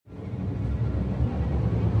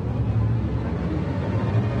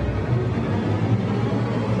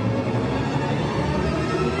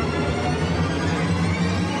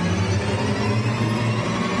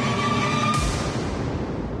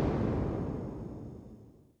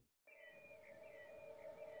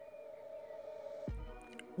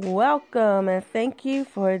Welcome and thank you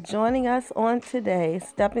for joining us on today's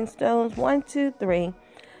Stepping Stones 123,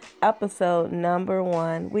 episode number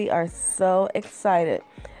 1. We are so excited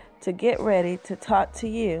to get ready to talk to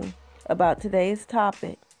you about today's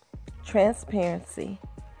topic, transparency.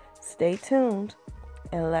 Stay tuned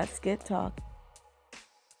and let's get talking.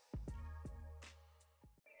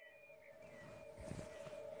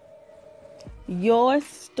 Your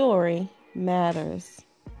story matters.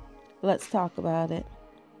 Let's talk about it.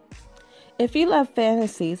 If you love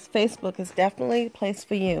fantasies, Facebook is definitely a place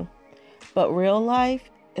for you. But real life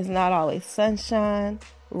is not always sunshine,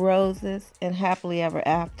 roses, and happily ever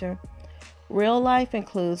after. Real life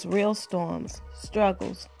includes real storms,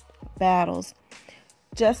 struggles, battles,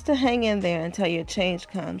 just to hang in there until your change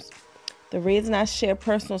comes. The reason I share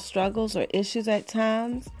personal struggles or issues at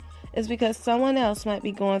times is because someone else might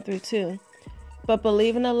be going through too, but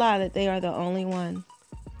believing a lie that they are the only one.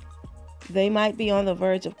 They might be on the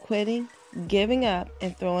verge of quitting, giving up,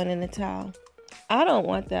 and throwing in the towel. I don't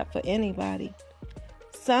want that for anybody.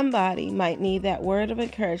 Somebody might need that word of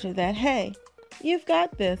encouragement that, hey, you've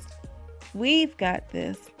got this. We've got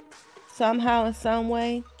this. Somehow, in some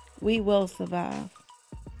way, we will survive.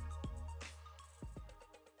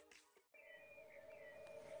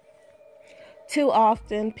 Too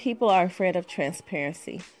often, people are afraid of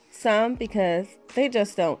transparency. Some because they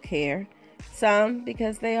just don't care. Some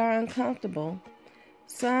because they are uncomfortable.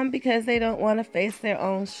 Some because they don't want to face their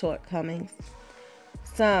own shortcomings.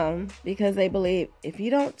 Some because they believe if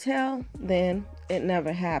you don't tell, then it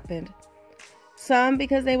never happened. Some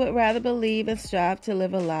because they would rather believe and strive to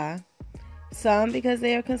live a lie. Some because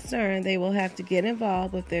they are concerned they will have to get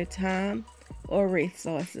involved with their time or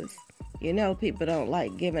resources. You know, people don't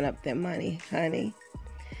like giving up their money, honey.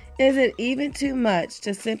 Is it even too much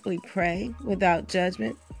to simply pray without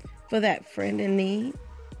judgment for that friend in need?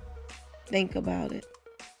 Think about it.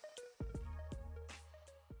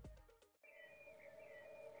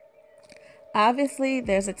 Obviously,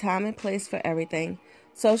 there's a time and place for everything.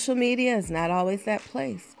 Social media is not always that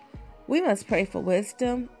place. We must pray for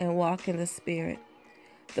wisdom and walk in the Spirit.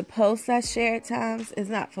 The posts I share at times is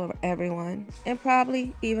not for everyone, and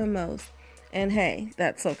probably even most. And hey,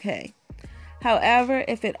 that's okay. However,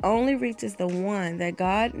 if it only reaches the one that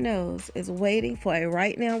God knows is waiting for a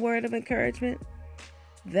right now word of encouragement,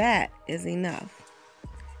 that is enough.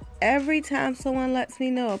 Every time someone lets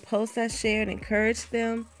me know a post I shared encouraged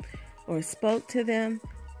them or spoke to them,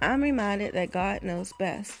 I'm reminded that God knows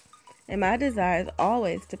best, and my desire is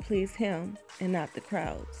always to please Him and not the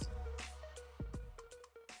crowds.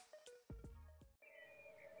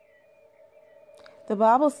 The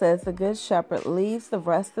Bible says the good shepherd leaves the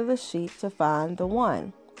rest of the sheep to find the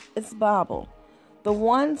one. It's Bible. The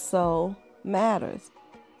one soul matters.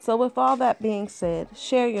 So with all that being said,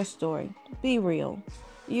 share your story. Be real.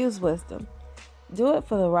 Use wisdom. Do it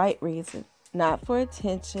for the right reason, not for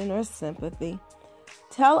attention or sympathy.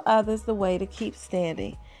 Tell others the way to keep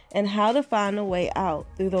standing and how to find a way out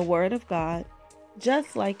through the Word of God,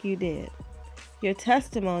 just like you did. Your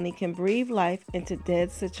testimony can breathe life into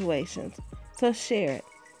dead situations, so share it.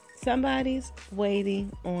 Somebody's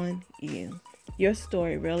waiting on you. Your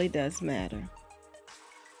story really does matter.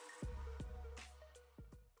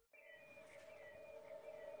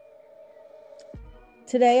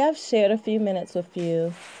 Today I've shared a few minutes with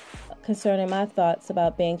you concerning my thoughts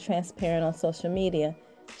about being transparent on social media,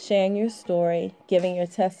 sharing your story, giving your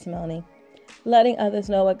testimony, letting others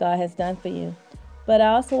know what God has done for you. But I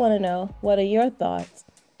also want to know, what are your thoughts?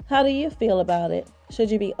 How do you feel about it?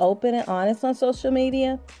 Should you be open and honest on social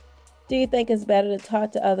media? Do you think it's better to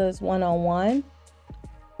talk to others one-on-one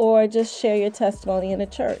or just share your testimony in the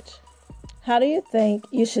church? How do you think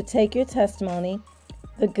you should take your testimony,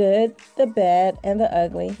 the good, the bad, and the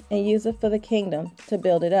ugly, and use it for the kingdom to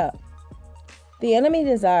build it up? The enemy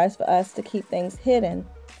desires for us to keep things hidden,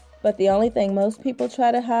 but the only thing most people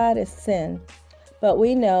try to hide is sin. But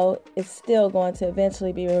we know it's still going to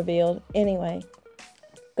eventually be revealed anyway.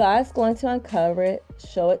 God's going to uncover it,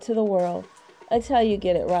 show it to the world, until you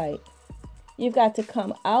get it right. You've got to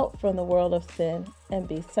come out from the world of sin and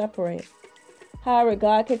be separate. However,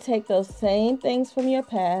 God can take those same things from your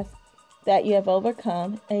past that you have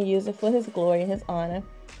overcome and use it for His glory and His honor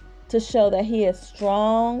to show that He is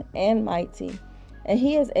strong and mighty, and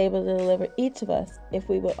He is able to deliver each of us if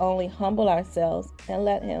we would only humble ourselves and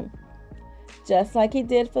let Him. Just like He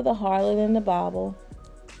did for the harlot in the Bible,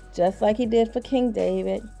 just like He did for King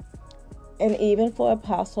David, and even for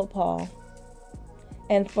Apostle Paul,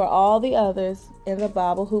 and for all the others in the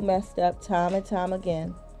Bible who messed up time and time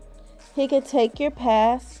again. He could take your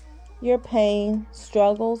past, your pain,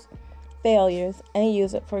 struggles, failures, and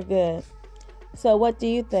use it for good. So what do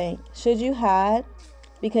you think? Should you hide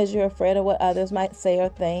because you're afraid of what others might say or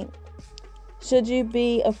think? Should you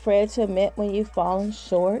be afraid to admit when you've fallen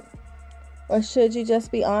short? Or should you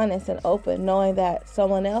just be honest and open, knowing that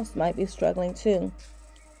someone else might be struggling too?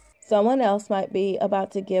 Someone else might be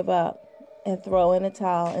about to give up and throw in a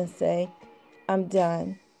towel and say, I'm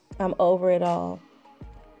done. I'm over it all.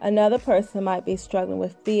 Another person might be struggling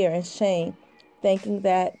with fear and shame, thinking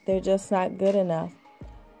that they're just not good enough.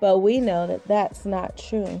 But we know that that's not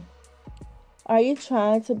true. Are you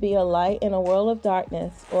trying to be a light in a world of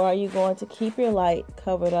darkness, or are you going to keep your light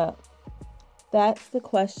covered up? That's the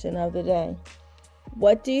question of the day.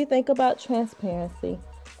 What do you think about transparency,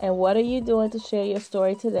 and what are you doing to share your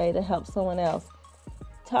story today to help someone else?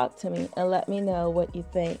 Talk to me and let me know what you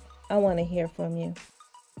think. I want to hear from you.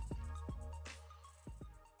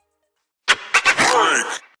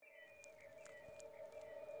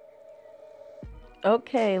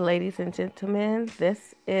 Okay, ladies and gentlemen,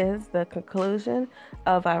 this is the conclusion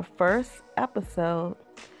of our first episode.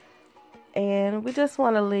 And we just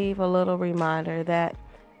want to leave a little reminder that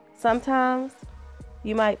sometimes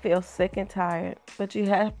you might feel sick and tired, but you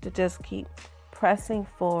have to just keep pressing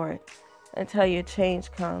forward until your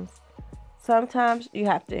change comes. Sometimes you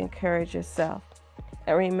have to encourage yourself.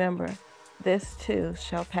 And remember, this too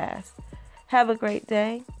shall pass. Have a great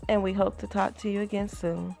day, and we hope to talk to you again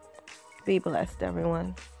soon. Be blessed,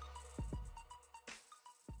 everyone.